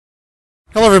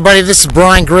Hello everybody, this is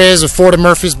Brian Grizz with Ford of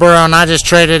Murfreesboro, and I just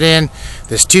traded in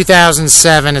this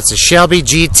 2007. It's a Shelby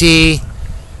GT.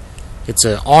 It's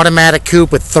an automatic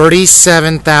coupe with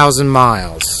 37,000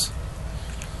 miles.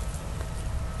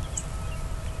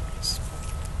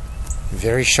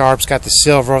 Very sharp. It's got the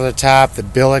silver over the top, the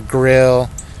billet grille.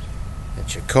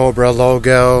 It's your Cobra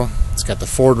logo. It's got the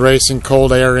Ford Racing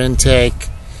cold air intake.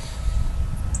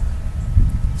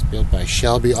 It's built by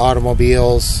Shelby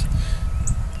Automobiles.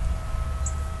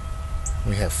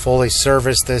 We have fully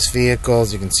serviced this vehicle.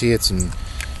 As you can see, it's in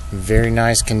very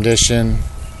nice condition.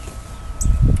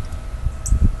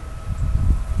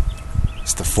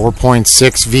 It's the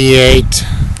 4.6 V8.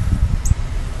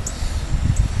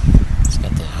 It's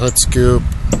got the hood scoop.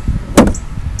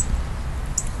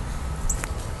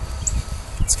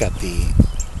 It's got the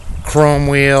chrome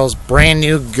wheels, brand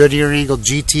new Goodyear Eagle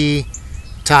GT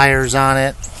tires on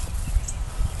it.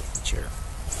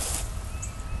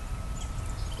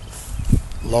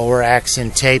 Lower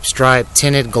accent tape stripe,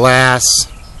 tinted glass.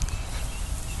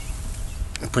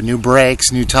 Put new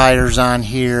brakes, new tires on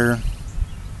here.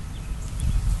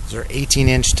 These are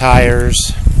 18-inch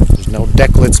tires. There's no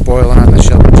deck lid spoiler on the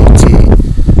Shelby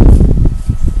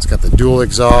GT. It's got the dual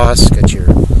exhaust. Got your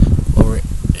lower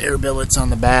air billets on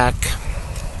the back.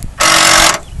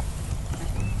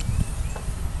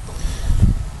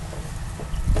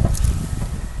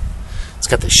 It's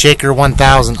got the Shaker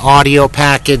 1000 audio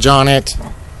package on it.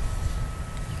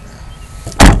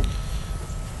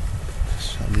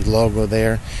 Logo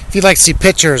there. If you'd like to see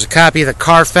pictures, a copy of the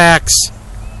Carfax,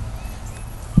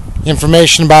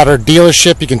 information about our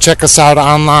dealership, you can check us out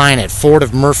online at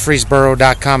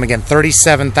fordofmurfreesboro.com. Again,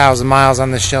 37,000 miles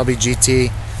on the Shelby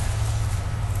GT.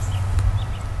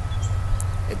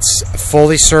 It's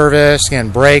fully serviced. Again,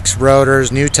 brakes, rotors,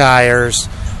 new tires,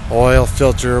 oil,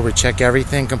 filter. We check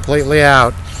everything completely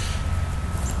out.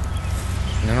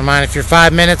 Never mind if you're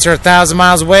 5 minutes or 1,000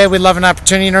 miles away, we'd love an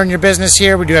opportunity to earn your business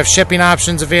here. We do have shipping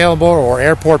options available or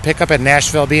airport pickup at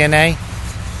Nashville, BNA.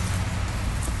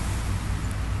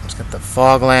 It's got the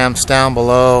fog lamps down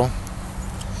below.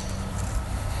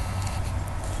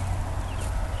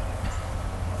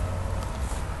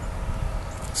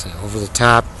 So over the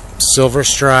top, silver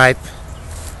stripe.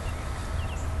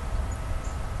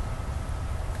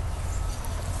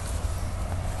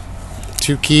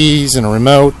 Two keys and a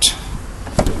remote.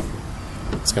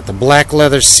 It's got the black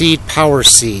leather seat, power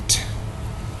seat.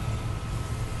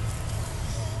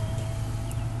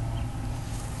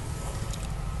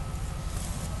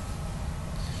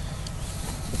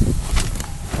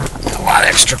 A lot of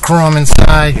extra chrome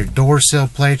inside. Your door sill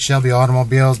plate, Shelby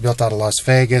Automobiles, built out of Las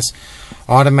Vegas.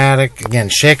 Automatic, again,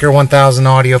 Shaker 1000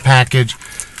 audio package.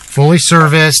 Fully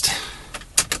serviced.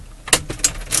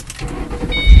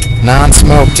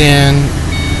 Non-smoked in.